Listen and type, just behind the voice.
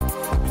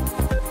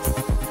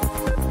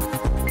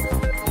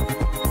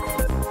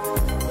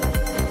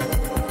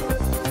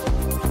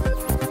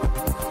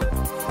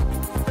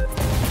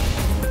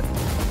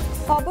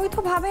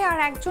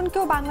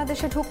একজনকেও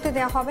বাংলাদেশে ঢুকতে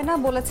দেওয়া হবে না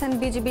বলেছেন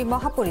বিজিবি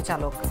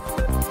মহাপরিচালক।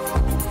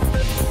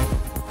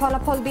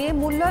 ফলাফল দিয়ে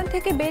মূল্যায়ন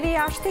থেকে বেরিয়ে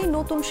আসতেই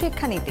নতুন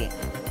শিক্ষানীতি।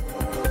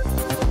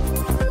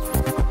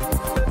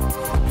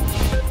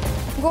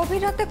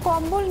 গভীর রাতে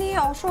কম্বল নিয়ে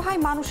অসহায়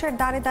মানুষের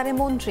দ্বারে দ্বারে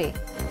মন্ত্রী।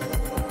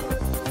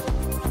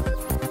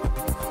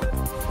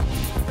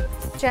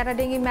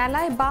 চেরাডেঙ্গি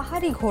মেলায়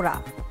বাহারি ঘোড়া।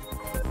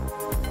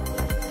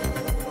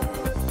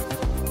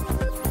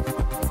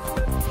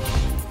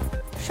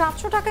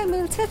 $700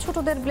 মিলছে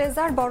ছোটদের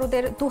ব্লেজার,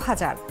 বড়দের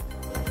 2000।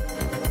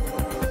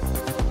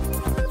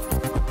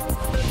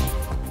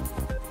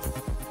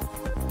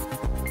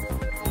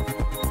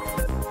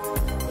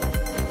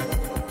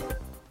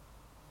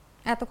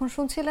 এতক্ষণ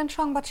শুনছিলেন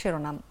সংবাদ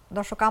শিরোনাম।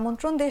 দর্শক,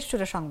 আমন্ত্রণ দেশ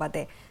জুড়ে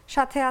সংবাদে,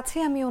 সাথে আছি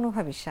আমি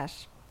অনুভা বিশ্বাস।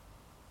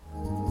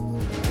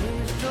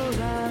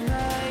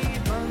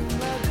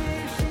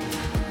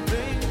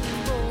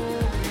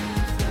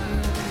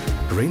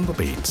 রেইনবো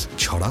পেইন্টস,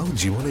 ছড়াও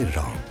জীবনের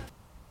রং।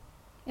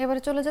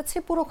 এবারে চলে যাচ্ছি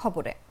পুরো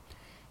খবরে।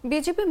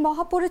 বিজিবি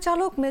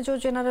মহাপরিচালক মেজর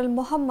জেনারেল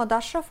মোহাম্মদ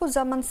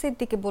আশরাফুজ্জামান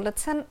সিদ্দিকী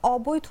বলেছেন,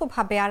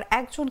 অবৈধভাবে আর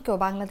একজনকেও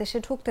বাংলাদেশে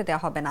ঢুকতে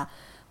দেওয়া হবে না।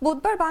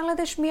 বুধবার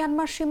বাংলাদেশ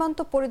মিয়ানমার সীমান্ত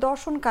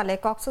পরিদর্শনকালে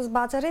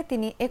কক্সবাজারে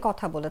তিনি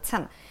একথা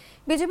বলেছেন।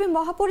 বিজিবি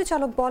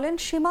মহাপরিচালক বলেন,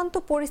 সীমান্ত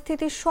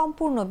পরিস্থিতি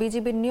সম্পূর্ণ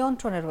বিজিবির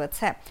নিয়ন্ত্রণে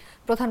রয়েছে।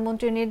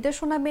 প্রধানমন্ত্রীর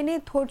নির্দেশনা মেনে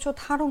ধৈর্য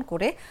ধারণ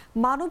করে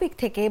মানবিক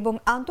থেকে এবং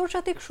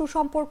আন্তর্জাতিক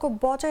সুসম্পর্ক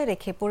বজায়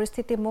রেখে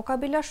পরিস্থিতি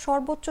মোকাবিলার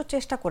সর্বোচ্চ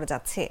চেষ্টা করে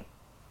যাচ্ছে।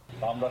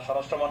 আমরা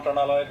স্বরাষ্ট্র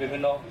মন্ত্রণালয়ে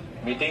বিভিন্ন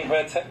মিটিং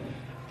হয়েছে,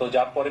 তো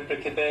যার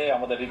পরিপ্রেক্ষিতে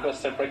আমাদের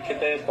রিকোয়েস্টের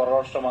প্রেক্ষিতে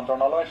পররাষ্ট্র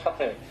মন্ত্রণালয়ের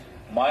সাথে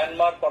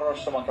মায়ানমার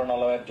পররাষ্ট্র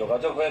মন্ত্রণালয়ের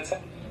যোগাযোগ হয়েছে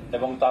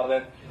এবং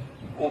তাদের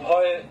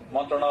উভয়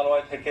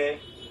মন্ত্রণালয় থেকে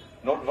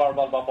নোট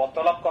ভার্বাল বা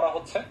পত্রলাভ করা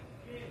হচ্ছে।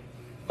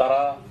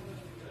 তারা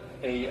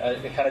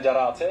এখানে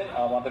যারা আছে,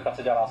 আমাদের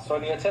কাছে যারা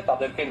আশ্রয় নিয়েছে,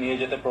 তাদেরকে নিয়ে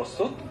যেতে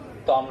প্রস্তুত।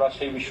 তো আমরা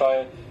সেই বিষয়ে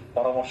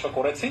পরামর্শ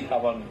করেছি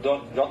এবং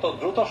যত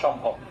দ্রুত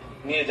সম্ভব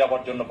নিয়ে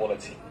যাবার জন্য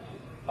বলেছি।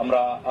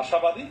 আমরা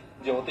আশাবাদী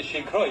যে অতি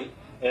শীঘ্রই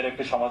এর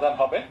একটি সমাধান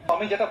হবে।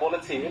 আমি যেটা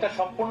বলেছি, এটা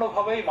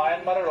সম্পূর্ণভাবেই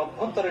মায়ানমারের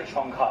অভ্যন্তরীণ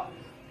সংঘাত।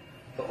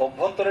 তো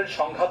অভ্যন্তরীণ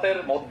সংঘাতের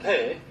মধ্যে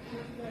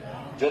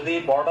যদি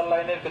বর্ডার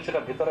লাইনের কিছুটা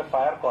ভিতরে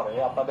ফায়ার করে,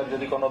 আপনাদের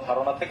যদি কোনো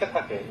ধারণা থেকে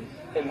থাকে,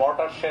 এই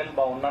মর্টার শেল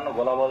বা অন্যান্য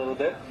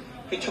গোলাবারুদের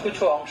কিছু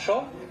কিছু অংশ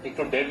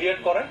একটু ডেভিয়েট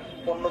করে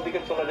অন্যদিকে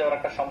চলে যাওয়ার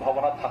একটা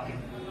সম্ভাবনা থাকে।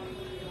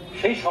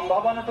 সেই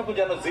সম্ভাবনাটুকু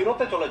যেন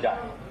জিরোতে চলে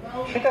যায়,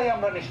 সেটাই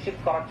আমরা নিশ্চিত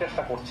করার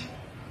চেষ্টা করছি।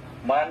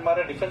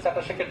 মায়ানমারের ডিফেন্স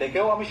অ্যাটাশেকে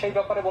ডেকেও আমি সেই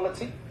ব্যাপারে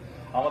বলেছি।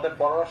 আমাদের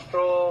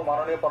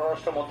মাননীয়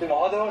পররাষ্ট্র মন্ত্রী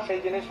মহোদয়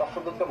সেই জিনিস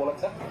রাষ্ট্রদূতকে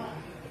বলেছেন।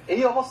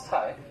 এই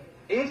অবস্থায়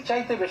এর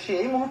চাইতে বেশি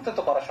এই মুহূর্তে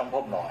তো করা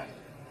সম্ভব নয়।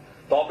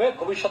 তবে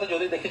ভবিষ্যতে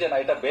যদি দেখি যে না,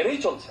 এটা বেড়েই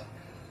চলছে,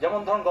 যেমন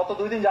ধরুন গত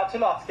 2 দিন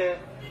যাচ্ছিল, আজকে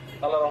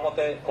আল্লাহর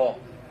রহমতে কম,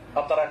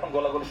 আপনারা এখন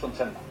গোলাগুলি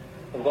শুনছেন না।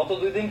 গত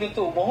 2 দিন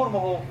কিন্তু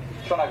মুহুর্মুহু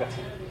শোনা গেছে,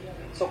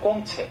 তো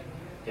কমছে।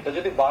 এটা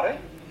যদি বাড়ে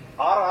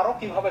আরো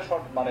কিভাবে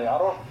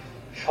আরো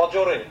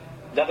সজোরে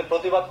যাতে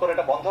প্রতিবাদ করে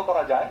এটা বন্ধ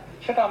করা যায়,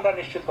 সেটা আমরা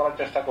নিশ্চিত করার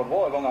চেষ্টা করব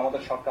এবং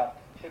আমাদের সরকার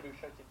সেই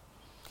বিষয়ে।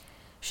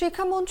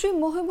 শিক্ষামন্ত্রী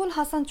মহিবুল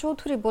হাসান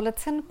চৌধুরী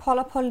বলেছেন,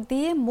 ফলাফল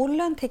দিয়ে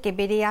মূল্যায়ন থেকে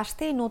বেরিয়ে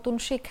আসতেই নতুন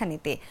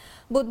শিক্ষানীতি।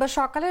 বুধবার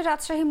সকালে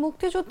রাজশাহী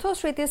মুক্তিযুদ্ধ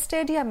স্মৃতি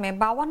স্টেডিয়ামে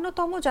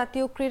 52তম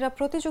জাতীয় ক্রীড়া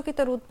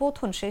প্রতিযোগিতার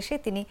উদ্বোধন শেষে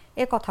তিনি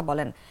একথা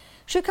বলেন।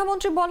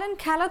 শিক্ষামন্ত্রী বলেন,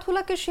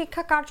 খেলাধুলাকে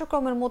শিক্ষা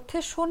কার্যক্রমের মধ্যে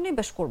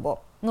সন্নিবেশ করব।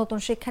 নতুন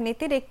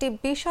শিক্ষানীতির একটি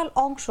বিশাল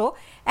অংশ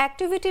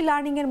অ্যাক্টিভিটি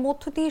লার্নিং এর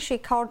মধ্য দিয়ে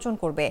শিক্ষা অর্জন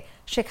করবে।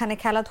 সেখানে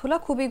খেলাধুলা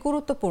খুবই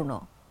গুরুত্বপূর্ণ।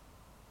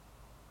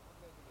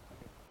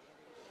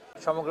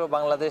 সমগ্র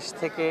বাংলাদেশ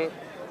থেকে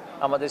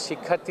আমাদের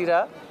শিক্ষার্থীরা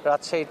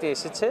রাজশাহীতে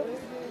এসেছে,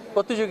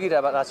 প্রতিযোগীরা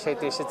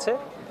রাজশাহীতে এসেছে।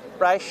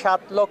 প্রায়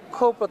 7 লক্ষ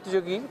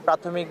প্রতিযোগী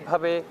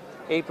প্রাথমিকভাবে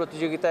এই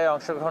প্রতিযোগিতায়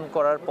অংশগ্রহণ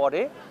করার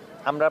পরে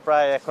আমরা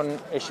প্রায় এখন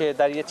এসে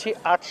দাঁড়িয়েছি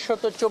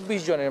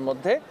 824 জনের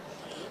মধ্যে,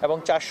 এবং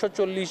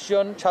 440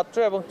 জন ছাত্র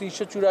এবং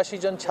 384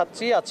 জন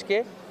ছাত্রী আজকে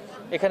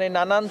এখানে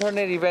নানান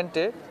ধরনের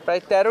ইভেন্টে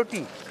প্রায়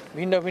 13টি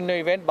ভিন্ন ভিন্ন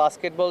ইভেন্ট,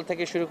 বাস্কেটবল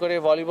থেকে শুরু করে,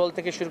 ভলিবল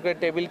থেকে শুরু করে,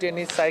 table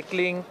tennis,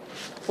 cycling,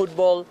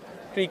 football,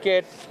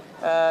 cricket,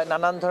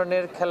 নানান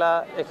ধরনের খেলা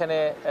এখানে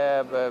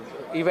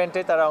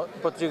ইভেন্টে তারা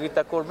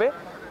প্রতিযোগিতা করবে।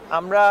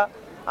 আমরা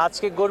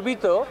আজকে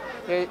গর্বিত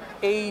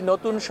এই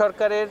নতুন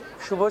সরকারের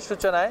শুভ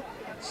সূচনায়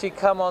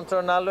শিক্ষা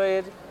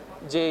মন্ত্রণালয়ের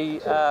যেই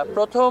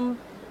প্রথম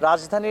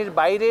রাজধানীর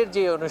বাইরের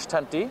যে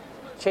অনুষ্ঠানটি,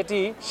 সেটি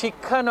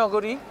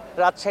শিক্ষানগরী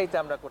রাজশাহীতে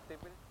আমরা করতে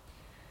পেরেছি।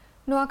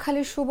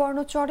 নোয়াখালীর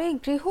সুবর্ণচরে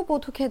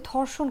গৃহবধূকে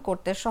ধর্ষণ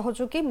করতে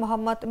সহযোগী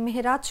মোহাম্মদ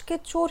মেহেরাজকে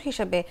চোর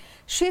হিসেবে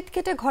শীত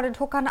কেটে ঘরে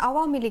ঢোকান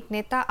আওয়ামী লীগ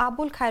নেতা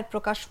আবুল খায়ের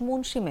প্রকাশ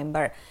মুন্সি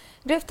মেম্বার।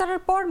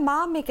 গ্রেফতারের পর মা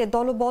মেয়েকে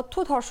দলবদ্ধ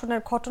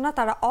ধর্ষণের ঘটনা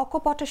তারা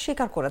অকপটে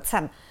স্বীকার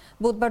করেছেন।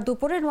 বুধবার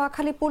দুপুরে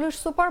নোয়াখালী পুলিশ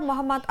সুপার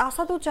মোহাম্মদ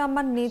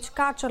আসাদুজ্জামান নিজ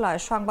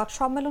কার্যালয়ে সংবাদ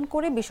সম্মেলন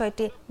করে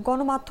বিষয়টি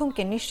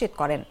গণমাধ্যমকে নিশ্চিত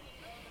করেন।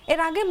 এর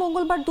আগে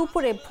মঙ্গলবার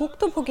দুপুরে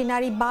ভুক্তভোগী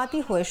নারী বাদী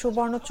হয়ে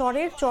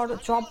সুবর্ণচরের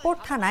জব্বর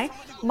থানায়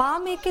মা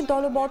মেয়েকে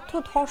দলবদ্ধ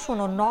ধর্ষণ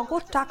ও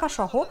নগদ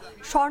টাকাসহ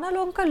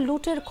স্বর্ণালংকার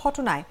লুটের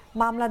ঘটনায়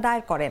মামলা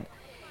দায়ের করেন।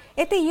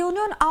 এতে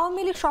ইউনিয়ন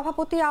আওয়ামী লীগ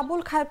সভাপতি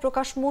আবুল খায়ের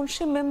প্রকাশ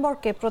মুন্সি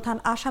মেম্বরকে প্রধান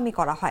আসামি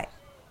করা হয়।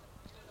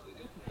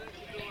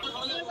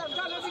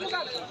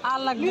 আর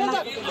লাগবে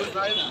না।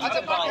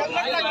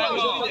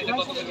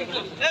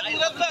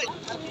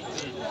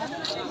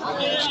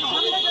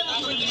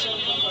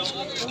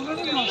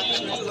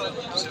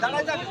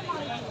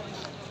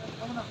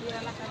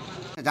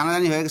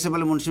 জানাজানি হয়ে গেছে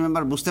বলে মুন্সি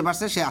মেম্বার বুঝতে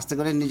পারছে, সে আস্তে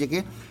করে নিজেকে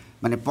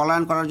মানে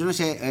পলায়ন করার জন্য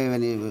সে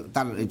মানে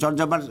তার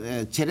চরজবার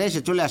ছেড়ে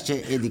সে চলে আসছে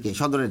এদিকে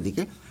সদরের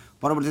দিকে।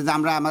 পরবর্তীতে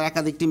আমরা আমার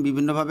একাধিক টিম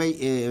বিভিন্নভাবেই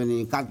মানে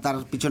তার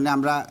পিছনে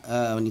আমরা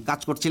কাজ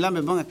করছিলাম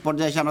এবং এক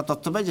পর্যায়ে এসে আমরা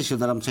তথ্য পাই যে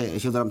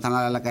শিবদারাম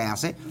থানার এলাকায়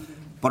আসে।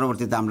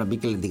 পরবর্তীতে আমরা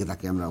বিকেলের দিকে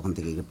তাকে আমরা ওখান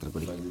থেকে গ্রেপ্তার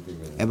করি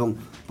এবং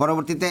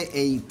পরবর্তীতে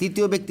এই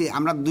তৃতীয় ব্যক্তি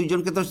আমরা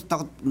দুইজনকে তো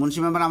তখন মুন্সি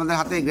মেম্বার আমাদের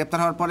হাতে গ্রেপ্তার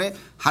হওয়ার পরে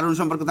হারুন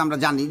সম্পর্কে তো আমরা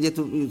জানি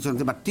যেহেতু,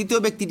 বাট তৃতীয়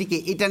ব্যক্তিটিকে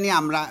এটা নিয়ে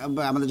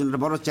আমাদের জন্য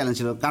একটা বড় চ্যালেঞ্জ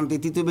ছিল, কারণ এই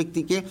তৃতীয়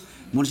ব্যক্তিকে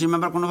মুন্সি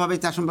মেম্বার কোনোভাবেই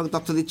তার সম্পর্কে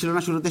তথ্য দিচ্ছিল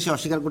না। শুরুতে সে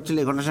অস্বীকার করছিল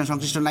এই ঘটনার সঙ্গে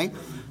সংশ্লিষ্ট নাই,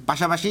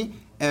 পাশাপাশি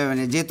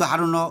মানে যেহেতু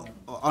হারুনও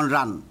অন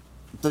রান,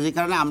 তো যে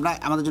কারণে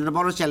আমাদের জন্য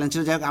বড় চ্যালেঞ্জ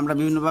ছিল। যাই হোক আমরা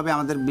বিভিন্নভাবে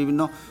আমাদের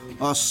বিভিন্ন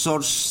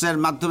সোর্সের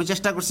মাধ্যমে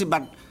চেষ্টা করছি,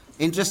 বাট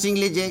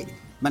ইন্টারেস্টিংলি যে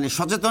মানে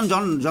সচেতন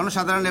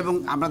জনসাধারণ এবং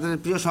আমাদের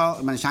প্রিয়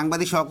মানে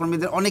সাংবাদিক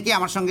সহকর্মীদের অনেকেই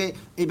আমার সঙ্গে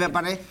এই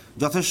ব্যাপারে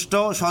যথেষ্ট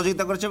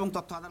সহযোগিতা করেছে এবং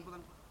তথ্য আদান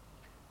প্রদান।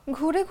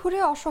 ঘুরে ঘুরে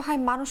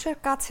অসহায় মানুষের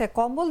কাছে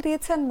কম্বল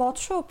দিয়েছেন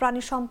মৎস্য ও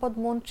প্রাণী সম্পদ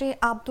মন্ত্রী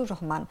আব্দুর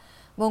রহমান।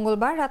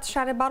 মঙ্গলবার রাত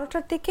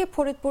 12:30টার দিকে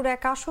ফরিদপুর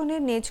 1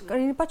 আসনের নিজ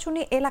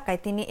নির্বাচনী এলাকায়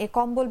তিনি এ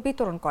কম্বল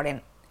বিতরণ করেন।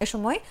 এ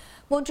সময়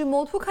মন্ত্রী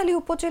মধুখালী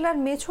উপজেলার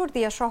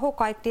মেছরদিয়া সহ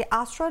কয়েকটি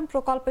আশ্রয়ণ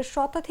প্রকল্পের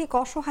শতাধিক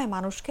অসহায়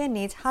মানুষকে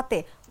নিজ হাতে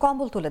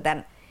কম্বল তুলে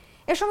দেন।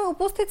 এ সময়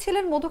উপস্থিত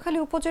ছিলেন মধুখালী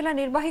উপজেলা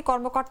নির্বাহী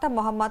কর্মকর্তা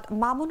মোহাম্মদ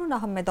মামুনুল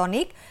আহমেদ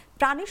অনিক,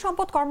 প্রাণী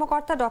সম্পদ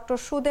কর্মকর্তা ডক্টর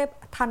সুদেব,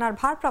 থানার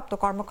ভারপ্রাপ্ত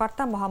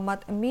কর্মকর্তা মোহাম্মদ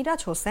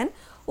মিরাজ হোসেন,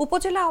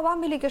 উপজেলা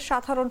আওয়ামী লীগের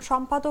সাধারণ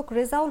সম্পাদক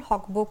রেজাউল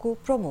হক বকু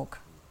প্রমুখ।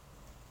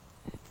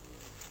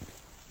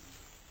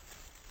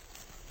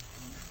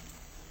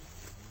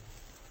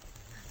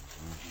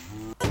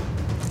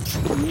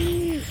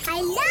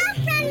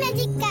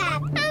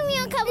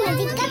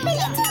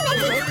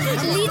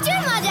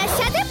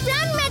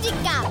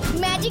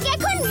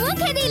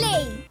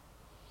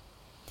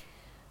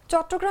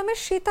 চট্টগ্রামের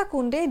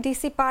সীতাকুণ্ডে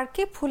ডিসি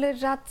পার্কে ফুলের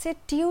রাজ্যে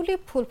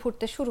টিউলিপ ফুল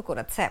ফুটতে শুরু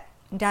করেছে।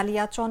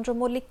 ডালিয়া,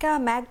 চন্দ্রমল্লিকা,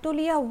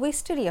 ম্যাগনোলিয়া,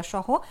 উইস্টেরিয়া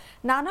সহ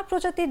নানা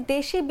প্রজাতির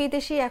দেশি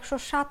বিদেশি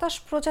 127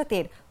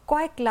 প্রজাতির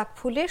কয়েক লাখ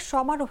ফুলের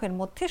সমারোহের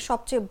মধ্যে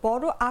সবচেয়ে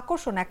বড়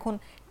আকর্ষণ এখন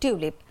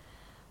টিউলিপ।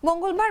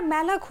 মঙ্গলবার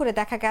মেলা ঘুরে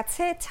দেখা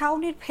গেছে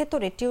ছাউনির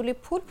ভেতরে টিউলিপ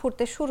ফুল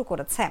ফুটতে শুরু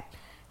করেছে।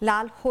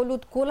 লাল,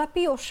 হলুদ,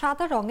 গোলাপি ও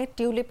সাদা রঙের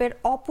টিউলিপের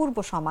অপূর্ব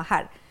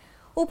সমাহার।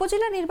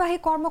 উপজেলা নির্বাহী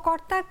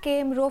কর্মকর্তা কে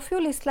এম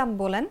রফিউল ইসলাম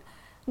বলেন,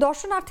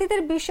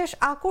 দর্শনার্থীদের বিশেষ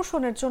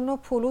আকর্ষণের জন্য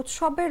ফুল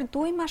উৎসবের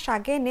 2 মাস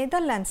আগে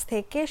নেদারল্যান্ডস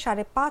থেকে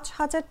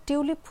 5,500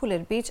 টিউলিপ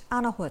ফুলের বীজ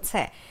আনা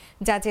হয়েছে,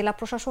 যা জেলা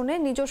প্রশাসনের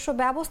নিজস্ব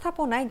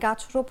ব্যবস্থাপনায় গাছ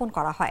রোপণ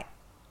করা হয়।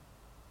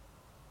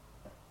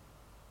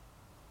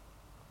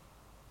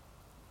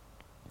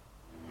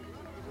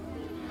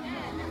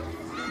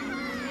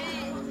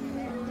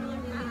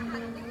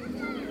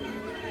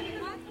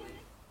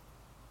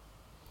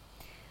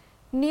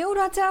 নিউ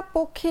রাজা,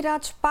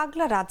 পক্ষীরাজ,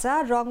 পাগলা রাজা,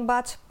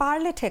 রংবাজ,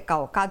 পার্লে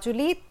ঠেকাও,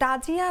 কাজুলি,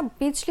 তাজিয়া,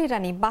 বিজলি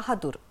রানী,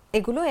 বাহাদুর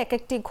এগুলো এক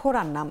একটি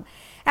ঘোড়ার নাম।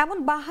 এমন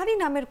বাহারি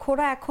নামের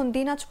ঘোড়া এখন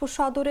দিনাজপুর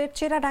সদরের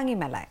চেরাডাঙ্গি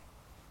মেলায়।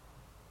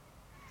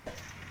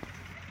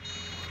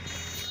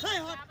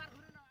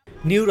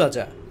 নিউ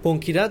রাজা,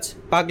 পঙ্খিরাজ,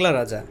 পাগলা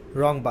রাজা,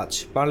 রংবাজ,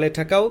 পার্লে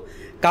ঠেকাও,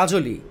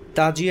 কাজলি,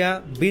 তাজিয়া,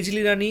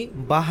 বিজলি রানী,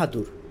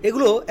 বাহাদুর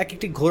এগুলো এক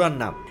একটি ঘোড়ার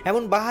নাম।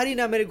 এমন বাহারি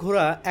নামের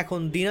ঘোড়া এখন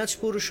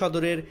দিনাজপুর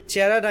সদরের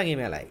চেরাডাঙ্গি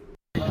মেলায়।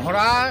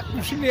 ঘোড়া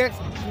কুশিলে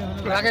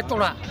লাগে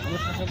তোড়া,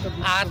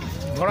 আর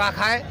ঘোড়া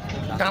খায়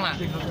দানা,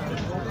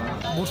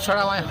 বুট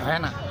ছাড়া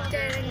হয় না।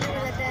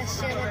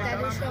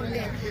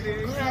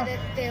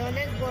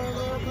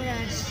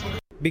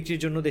 বিক্রির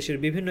জন্য দেশের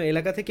বিভিন্ন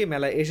এলাকা থেকে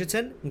মেলায়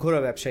এসেছেন ঘোড়া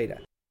ব্যবসায়ীরা।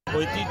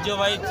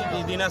 ঐতিহ্যবাহী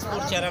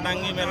দিনাজপুর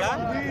চেরাডাঙ্গি মেলা,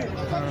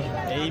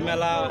 এই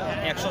মেলা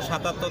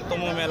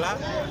 177তম মেলা।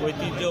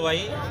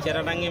 ঐতিহ্যবাহী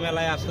চেরাডাঙ্গি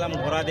মেলায় আসলাম,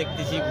 ঘোড়া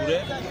দেখতেছি ঘুরে,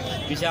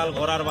 বিশাল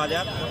ঘোড়ার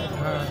বাজার,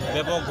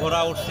 ব্যাপক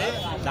ঘোড়া উঠছে,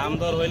 দাম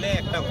দর হইলে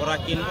একটা ঘোড়া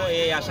কিনবো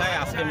এই আশায়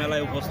আজকে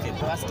মেলায় উপস্থিত।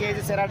 আজকে এই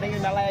যে চেরাডাঙ্গি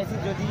মেলায় আছি,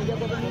 যদি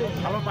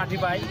ভালো পার্টি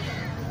পাই,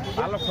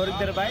 ভালো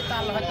খরিদ্দার পাই,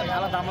 তাহলে হয়তো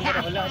ভালো দাম দর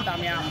হলে হয়তো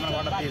আমি আমার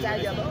ঘোড়া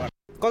পেয়ে যাবো।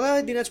 কথা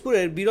হয়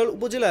দিনাজপুরের বিরল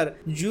উপজেলার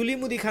জুলি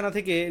মুদিখানা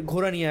থেকে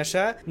ঘোড়া নিয়ে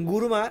আসা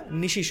গুরুমা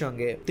নিশির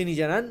সঙ্গে। তিনি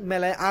জানান,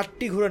 মেলায়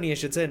 8টি ঘোড়া নিয়ে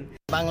এসেছেন।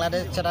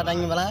 বাংলাদেশ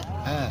চেরাডাঙ্গি মেলা,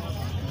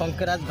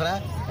 পঙ্খিরাজ ঘোড়া,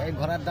 এই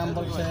ঘোড়ার দাম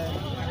বলছে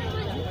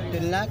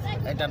 3 লাখ,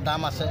 এটার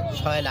দাম আছে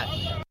 6 লাখ।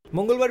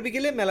 মঙ্গলবার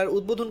বিকেলে মেলার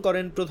উদ্বোধন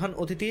করেন প্রধান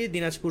অতিথি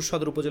দিনাজপুর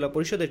সদর উপজেলা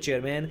পরিষদের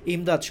চেয়ারম্যান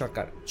ইমদাদ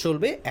সরকার।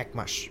 চলবে 1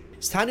 মাস।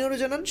 স্থানীয়রা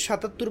জানান,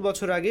 77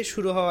 বছর আগে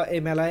শুরু হওয়া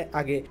এই মেলায়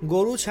আগে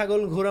গরু,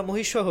 ছাগল, ঘোড়া,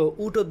 মহিষ সহ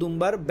উট ও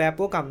দুম্বার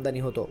ব্যাপক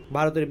আমদানি হতো।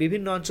 ভারতের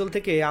বিভিন্ন অঞ্চল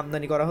থেকে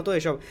আমদানি করা হতো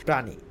এসব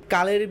প্রাণী।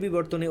 কালের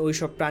বিবর্তনে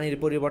ওইসব প্রাণীর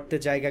পরিবর্তে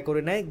জায়গা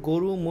করে নেয়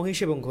গরু, মহিষ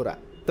এবং ঘোড়া।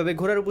 তবে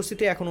ঘোড়ার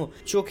উপস্থিতি এখনো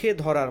চোখে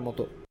ধরার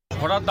মতো।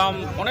 ঘোড়ার দাম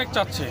অনেক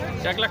চাচ্ছে,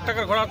 1 লাখ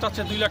টাকার ঘোড়া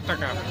চাচ্ছে 2 লাখ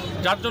টাকা,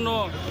 যার জন্য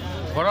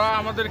ঘোড়া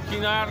আমাদের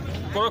কেনার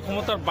ক্রয়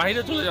ক্ষমতার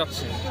বাইরে চলে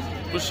যাচ্ছে,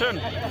 বুঝছেন।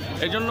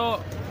 এই জন্য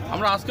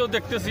আমরা আজকেও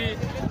দেখতেছি,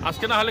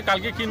 আজকে না হলে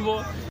কালকে কিনবো।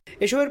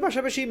 এসবের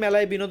পাশাপাশি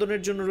মেলায়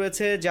বিনোদনের জন্য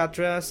রয়েছে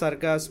যাত্রা,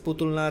 সার্কাস,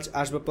 পুতুল নাচ,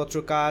 আসবাবপত্র,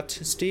 কাঠ,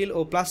 স্টিল ও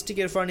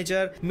প্লাস্টিকের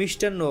ফার্নিচার,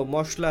 মিষ্টান্ন,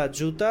 মশলা,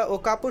 জুতা ও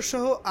কাপড়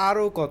সহ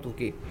আরও কত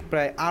কি।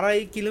 প্রায়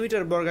 2.5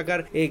 কিলোমিটার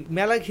বর্গাকার এই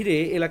মেলা ঘিরে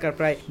এলাকার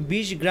প্রায়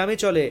 20 গ্রামে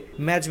চলে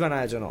মেজবান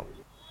আয়োজনও।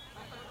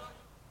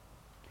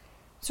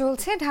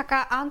 চলছে ঢাকা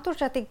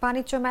আন্তর্জাতিক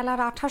বাণিজ্য মেলার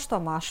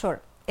 28তম আসর।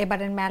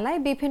 এবারের মেলায়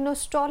বিভিন্ন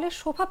স্টলে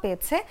শোভা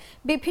পেয়েছে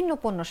বিভিন্ন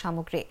পণ্য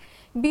সামগ্রী।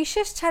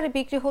 বিশেষ ছাড়ে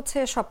বিক্রি হচ্ছে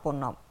এসব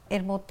পণ্য।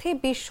 এর মধ্যে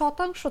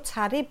 20%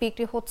 ছাড়ে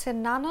বিক্রি হচ্ছে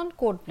নানান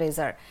কোট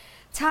ব্লেজার।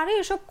 ছাড়ে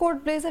এসব কোট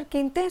ব্লেজার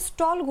কিনতে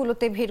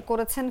স্টলগুলোতে ভিড়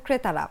করেছেন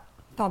ক্রেতারা।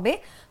 তবে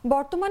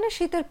বর্তমানে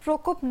শীতের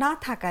প্রকোপ না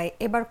থাকায়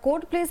এবার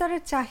কোট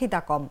ব্লেজারের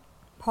চাহিদা কম,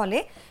 ফলে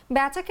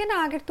বেচাকেনা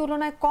আগের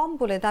তুলনায় কম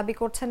বলে দাবি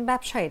করছেন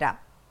ব্যবসায়ীরা।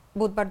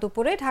 বুধবার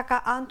দুপুরে ঢাকা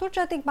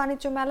আন্তর্জাতিক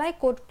বাণিজ্য মেলায়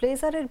কোট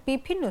ব্লেজারের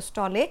বিভিন্ন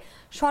স্টলে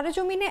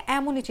সরেজমিনে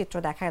এমনই চিত্র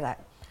দেখা যায়।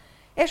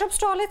 এসব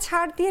স্টলে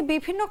ছাড় দিয়ে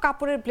বিভিন্ন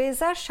কাপড়ের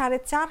ব্লেজার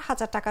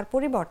 4,500 টাকার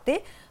পরিবর্তে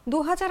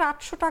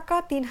 2,800 টাকা,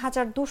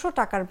 3,200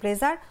 টাকার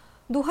ব্লেজার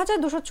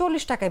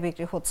 2,240 টাকায়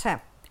বিক্রি হচ্ছে।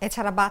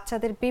 এছাড়া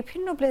বাচ্চাদের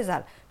বিভিন্ন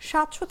ব্লেজার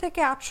 700 থেকে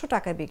 800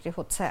 টাকায় বিক্রি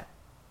হচ্ছে।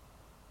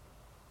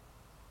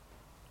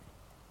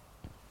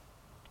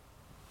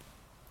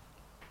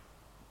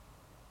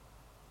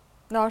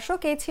 দর্শক,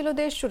 এই ছিল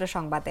দেশ জুড়ে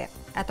সংবাদে।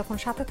 এতক্ষণ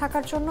সাথে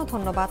থাকার জন্য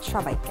ধন্যবাদ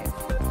সবাইকে।